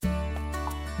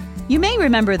You may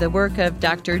remember the work of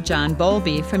Dr. John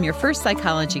Bowlby from your first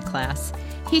psychology class.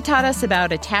 He taught us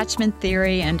about attachment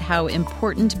theory and how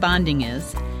important bonding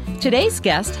is. Today's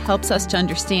guest helps us to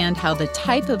understand how the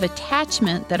type of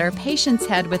attachment that our patients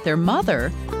had with their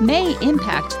mother may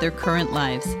impact their current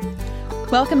lives.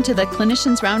 Welcome to the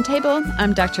Clinicians Roundtable.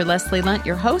 I'm Dr. Leslie Lunt,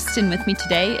 your host, and with me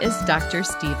today is Dr.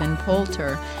 Stephen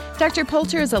Poulter. Dr.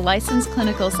 Poulter is a licensed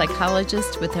clinical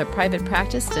psychologist with a private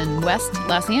practice in West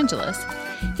Los Angeles.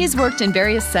 He's worked in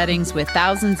various settings with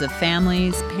thousands of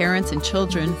families, parents, and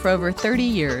children for over 30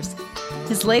 years.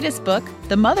 His latest book,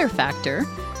 The Mother Factor,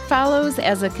 follows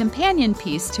as a companion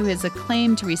piece to his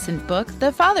acclaimed recent book,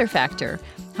 The Father Factor,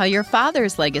 How Your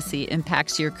Father's Legacy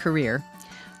Impacts Your Career.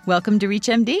 Welcome to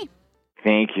ReachMD.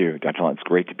 Thank you, Dr. Lunt. It's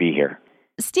great to be here.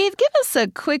 Steve, give us a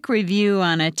quick review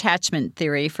on attachment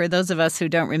theory for those of us who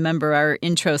don't remember our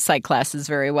intro psych classes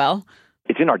very well.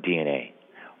 It's in our DNA.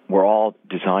 We're all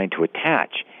designed to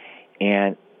attach.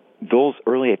 And those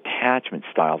early attachment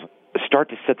styles start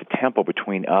to set the tempo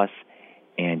between us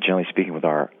and, generally speaking, with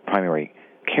our primary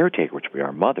caretaker, which would be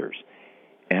our mothers,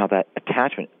 and how that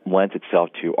attachment lends itself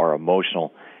to our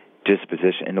emotional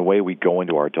disposition and the way we go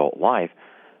into our adult life,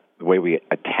 the way we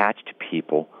attach to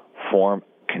people, form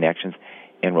connections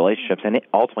and relationships, and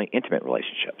ultimately intimate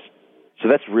relationships. So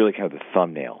that's really kind of the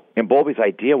thumbnail. And Bowlby's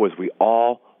idea was we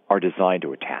all are designed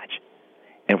to attach.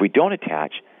 And if we don't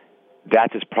attach,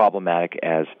 that's as problematic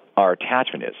as our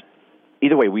attachment is.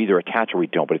 Either way, we either attach or we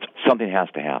don't, but something has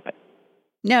to happen.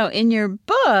 Now, in your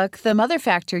book, The Mother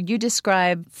Factor, you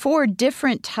describe 4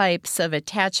 different types of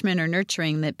attachment or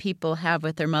nurturing that people have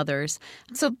with their mothers.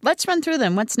 So let's run through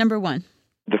them. What's number 1?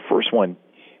 The first one,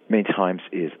 many times,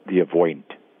 is the avoidant.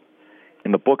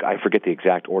 In the book, I forget the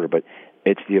exact order, but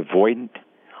it's the avoidant,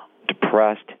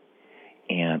 depressed,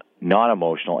 and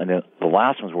non-emotional. And then the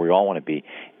last one's where we all want to be,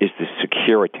 is the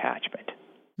secure attachment.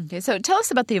 Okay, so tell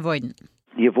us about the avoidant.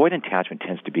 The avoidant attachment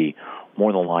tends to be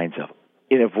more along the lines of,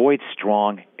 it avoids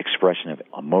strong expression of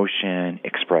emotion,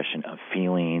 expression of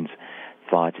feelings,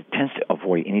 thoughts. It tends to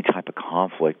avoid any type of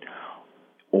conflict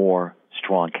or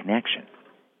strong connection.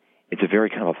 It's a very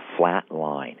kind of a flat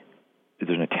line.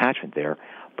 There's an attachment there,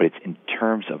 but it's in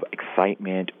terms of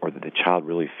excitement or that the child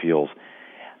really feels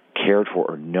cared for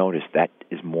or noticed. That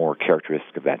is more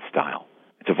characteristic of that style.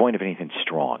 It's avoidant of anything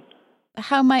strong.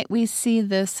 How might we see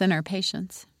this in our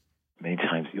patients? Many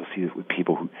times you'll see it with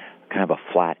people who kind of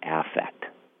a flat affect,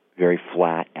 very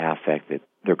flat affect that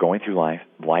they're going through life,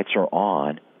 lights are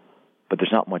on, but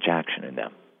there's not much action in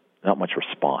them, not much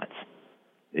response.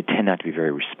 They tend not to be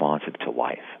very responsive to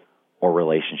life or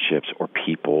relationships or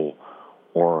people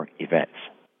or events.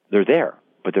 They're there,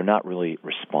 but they're not really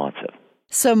responsive.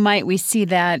 So might we see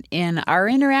that in our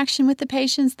interaction with the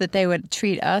patients, that they would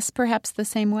treat us perhaps the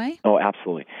same way? Oh,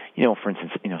 absolutely. For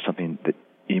instance, something that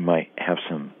you might have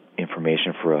some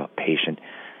information for a patient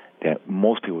that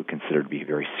most people would consider to be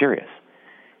very serious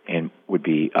and would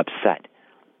be upset.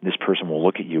 This person will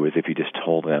look at you as if you just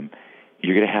told them,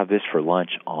 you're going to have this for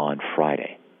lunch on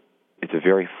Friday. It's a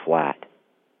very flat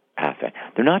affect.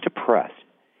 They're not depressed,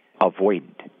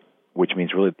 avoidant, which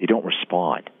means really they don't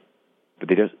respond, but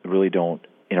they really don't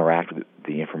interact with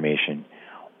the information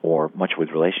or much with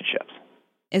relationships.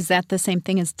 Is that the same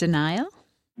thing as denial?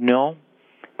 No.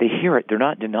 They hear it. They're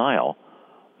not in denial,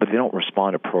 but they don't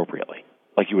respond appropriately,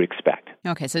 like you would expect.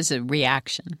 Okay, so it's a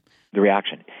reaction. The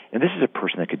reaction. And this is a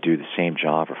person that could do the same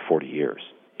job for 40 years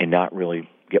and not really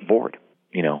get bored.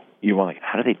 You want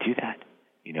how do they do that?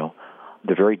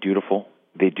 They're very dutiful.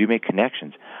 They do make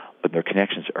connections, but their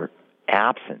connections are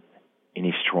absent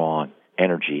any strong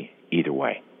energy either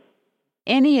way.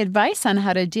 Any advice on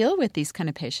how to deal with these kind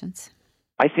of patients?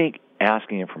 I think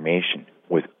asking information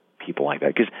with people like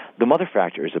that, because the mother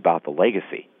factor is about the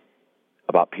legacy,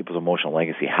 about people's emotional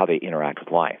legacy, how they interact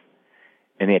with life.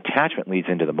 And the attachment leads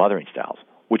into the mothering styles,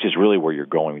 which is really where you're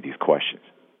going with these questions,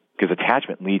 because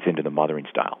attachment leads into the mothering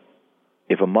style.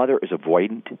 If a mother is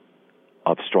avoidant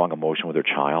of strong emotion with her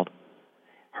child,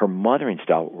 her mothering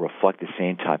style will reflect the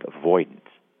same type of avoidance.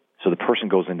 So the person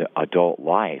goes into adult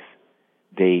life,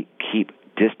 they keep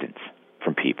distance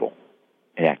from people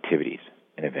and activities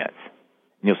and events.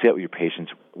 And you'll see that with your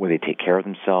patients, where they take care of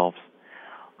themselves,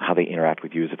 how they interact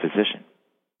with you as a physician.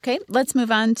 Okay, let's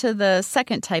move on to the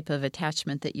second type of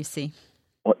attachment that you see.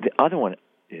 Well, the other one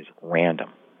is random,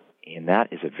 and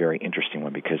that is a very interesting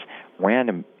one because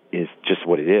random is just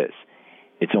what it is.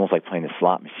 It's almost like playing the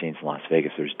slot machines in Las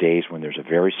Vegas. There's days when there's a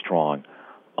very strong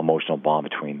emotional bond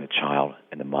between the child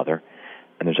and the mother,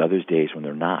 and there's other days when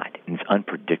they're not, and it's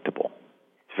unpredictable.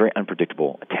 It's a very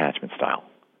unpredictable attachment style.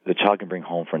 The child can bring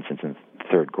home, for instance, in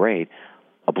third grade,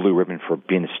 a blue ribbon for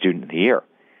being the student of the year,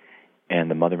 and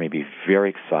the mother may be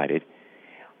very excited,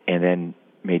 and then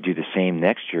may do the same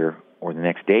next year or the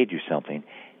next day do something,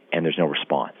 and there's no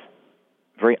response.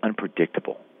 Very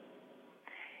unpredictable.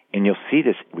 And you'll see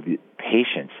this with the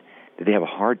patients, that they have a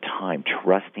hard time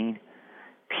trusting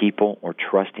people or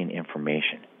trusting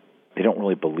information. They don't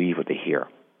really believe what they hear.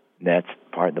 And that's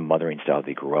part of the mothering style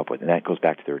they grew up with, and that goes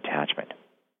back to their attachment.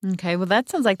 Okay, well, that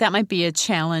sounds like that might be a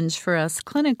challenge for us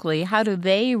clinically. How do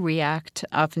they react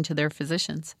often to their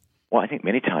physicians? Well, I think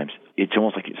many times it's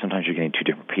almost like sometimes you're getting two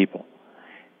different people.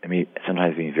 I mean,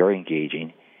 sometimes being very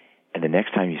engaging, and the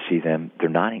next time you see them, they're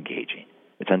not engaging.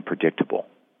 It's unpredictable.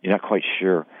 You're not quite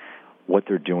sure what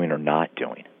they're doing or not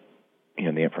doing.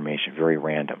 The information, very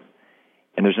random.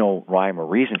 And there's no rhyme or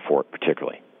reason for it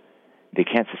particularly. They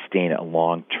can't sustain a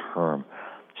long-term,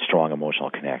 strong emotional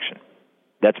connection.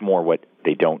 That's more what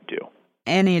they don't do.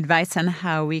 Any advice on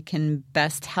how we can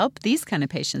best help these kind of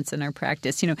patients in our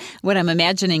practice? What I'm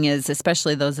imagining is,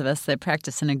 especially those of us that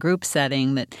practice in a group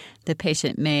setting, that the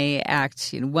patient may act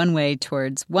one way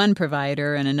towards one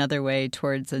provider and another way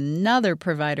towards another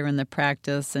provider in the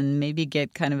practice, and maybe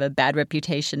get kind of a bad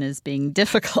reputation as being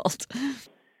difficult.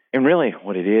 And really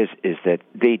what it is that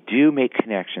they do make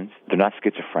connections. They're not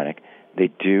schizophrenic. They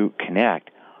do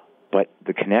connect, but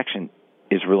the connection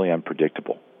is really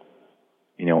unpredictable.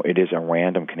 It is a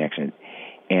random connection.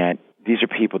 And these are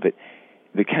people that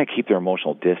they kind of keep their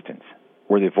emotional distance,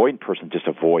 where the avoidant person just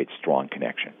avoids strong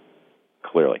connection,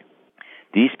 clearly.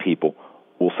 These people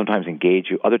will sometimes engage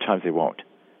you, other times they won't.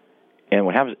 And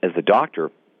what happens as the doctor,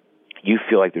 you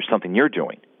feel like there's something you're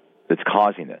doing that's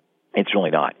causing it. It's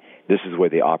really not. This is the way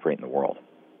they operate in the world,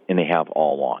 and they have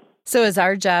all along. So is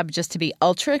our job just to be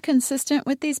ultra consistent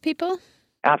with these people?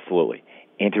 Absolutely.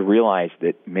 And to realize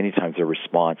that many times their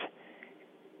response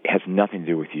has nothing to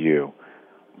do with you,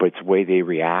 but it's the way they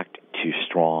react to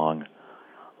strong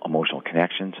emotional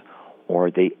connections,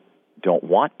 or they don't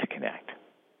want to connect.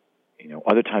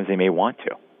 Other times they may want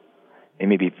to. They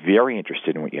may be very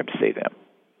interested in what you have to say to them,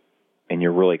 and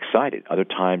you're really excited. Other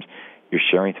times you're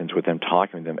sharing things with them,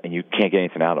 talking with them, and you can't get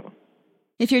anything out of them.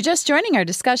 If you're just joining our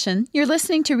discussion, you're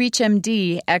listening to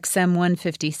ReachMD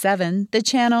XM157, the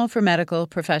channel for medical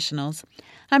professionals.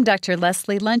 I'm Dr.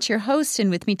 Leslie Lunch, your host, and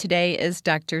with me today is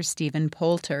Dr. Stephen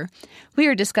Poulter. We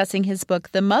are discussing his book,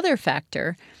 The Mother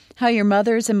Factor, How Your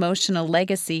Mother's Emotional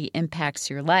Legacy Impacts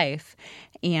Your Life.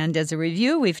 And as a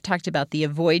review, we've talked about the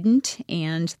avoidant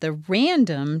and the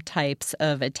random types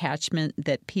of attachment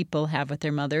that people have with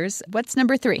their mothers. What's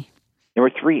number 3?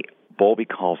 Number 3, Bowlby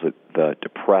calls it the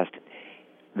depressed.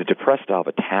 The depressed style of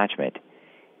attachment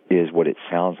is what it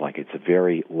sounds like. It's a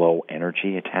very low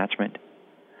energy attachment.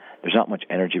 There's not much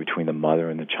energy between the mother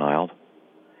and the child.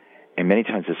 And many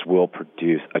times this will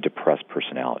produce a depressed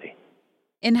personality.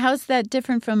 And how's that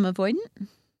different from avoidant?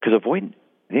 Because avoidant,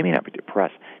 they may not be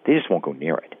depressed. They just won't go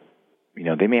near it.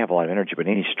 They may have a lot of energy, but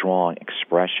any strong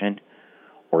expression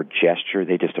or gesture,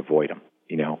 they just avoid them.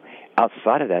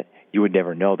 Outside of that, you would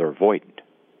never know they're avoidant.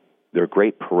 They're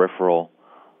great peripheral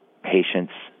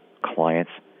patients,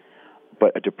 clients,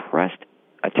 but a depressed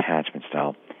attachment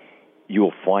style, you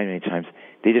will find many times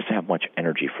they just have much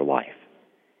energy for life.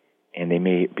 And they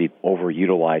may be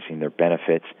overutilizing their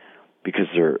benefits because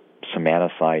they're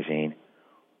somaticizing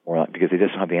or not, because they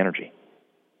just don't have the energy.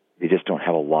 They just don't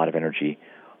have a lot of energy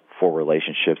for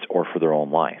relationships or for their own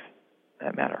life, for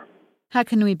that matter. How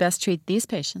can we best treat these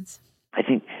patients? I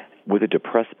think with a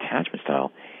depressed attachment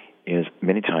style is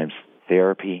many times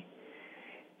therapy,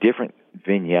 different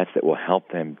vignettes that will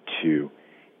help them to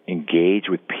engage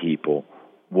with people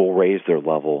will raise their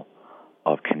level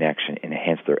of connection and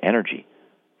enhance their energy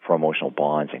for emotional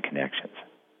bonds and connections.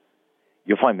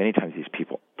 You'll find many times these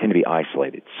people tend to be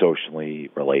isolated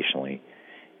socially, relationally,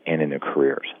 and in their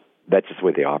careers. That's just the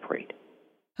way they operate.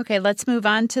 Okay, let's move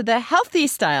on to the healthy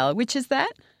style. Which is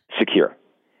that? Secure.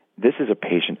 This is a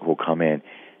patient who will come in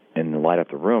and light up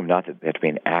the room, not that they have to be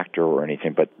an actor or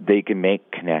anything, but they can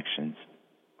make connections,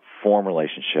 form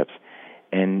relationships,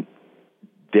 and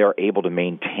they're able to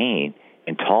maintain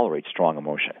and tolerate strong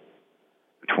emotion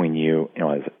between you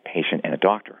as a patient and a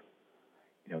doctor.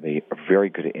 They are very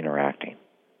good at interacting.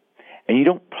 And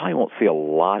you probably won't see a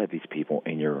lot of these people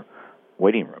in your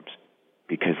waiting rooms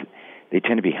because they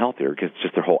tend to be healthier because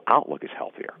just their whole outlook is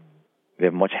healthier. They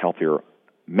have a much healthier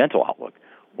mental outlook,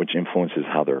 which influences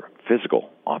how their physical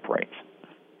operates.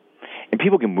 And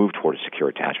people can move toward a secure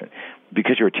attachment.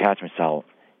 Because your attachment style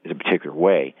is a particular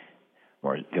way,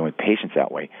 or dealing with patients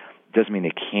that way, doesn't mean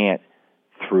they can't,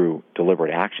 through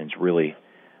deliberate actions, really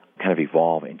kind of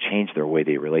evolve and change their way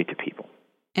they relate to people.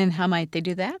 And how might they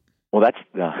do that? Well, that's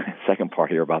the second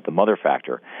part here about the mother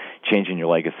factor, changing your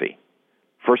legacy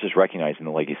First is recognizing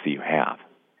the legacy you have,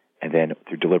 and then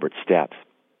through deliberate steps,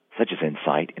 such as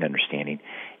insight and understanding,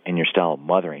 and your style of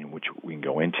mothering, which we can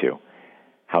go into,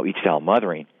 how each style of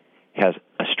mothering has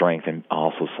a strength and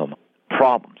also some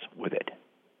problems with it,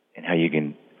 and how you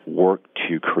can work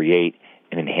to create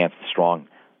and enhance the strong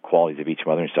qualities of each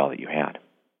mothering style that you had.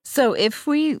 So if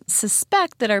we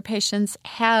suspect that our patients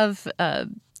have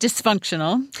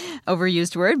dysfunctional,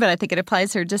 overused word, but I think it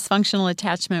applies here, dysfunctional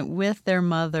attachment with their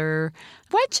mother,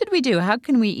 what should we do? How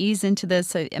can we ease into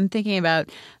this? I'm thinking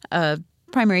about a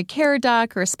primary care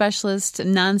doc or a specialist, a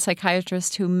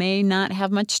non-psychiatrist who may not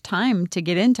have much time to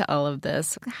get into all of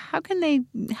this. How can they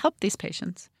help these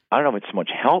patients? I don't know if it's so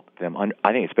much help them.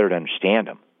 I think it's better to understand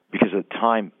them because of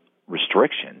time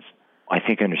restrictions. I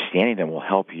think understanding them will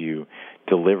help you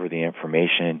deliver the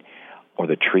information or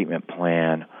the treatment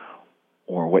plan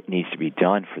or what needs to be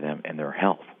done for them and their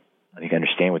health. I think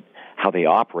understanding how they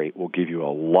operate will give you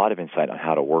a lot of insight on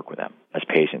how to work with them as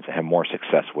patients and have more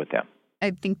success with them.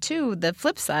 I think, too, the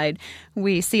flip side,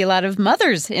 we see a lot of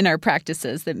mothers in our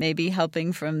practices that may be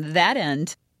helping from that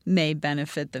end may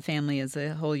benefit the family as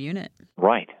a whole unit.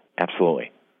 Right.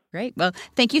 Absolutely. Great. Well,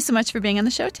 thank you so much for being on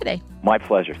the show today. My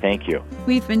pleasure. Thank you.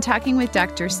 We've been talking with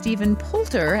Dr. Stephen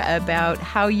Poulter about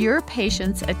how your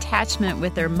patient's attachment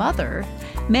with their mother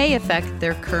may affect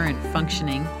their current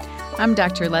functioning. I'm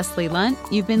Dr. Leslie Lunt.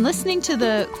 You've been listening to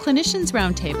the Clinicians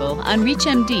Roundtable on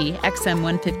ReachMD XM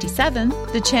 157,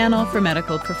 the channel for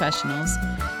medical professionals.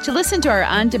 To listen to our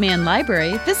on-demand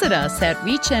library, visit us at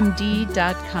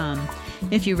reachmd.com.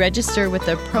 If you register with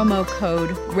the promo code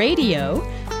RADIO,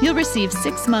 you'll receive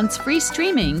 6 months free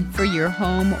streaming for your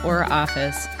home or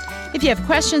office. If you have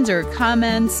questions or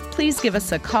comments, please give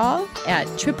us a call at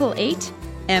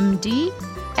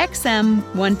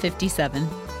 888-MD-XM157.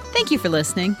 Thank you for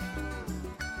listening.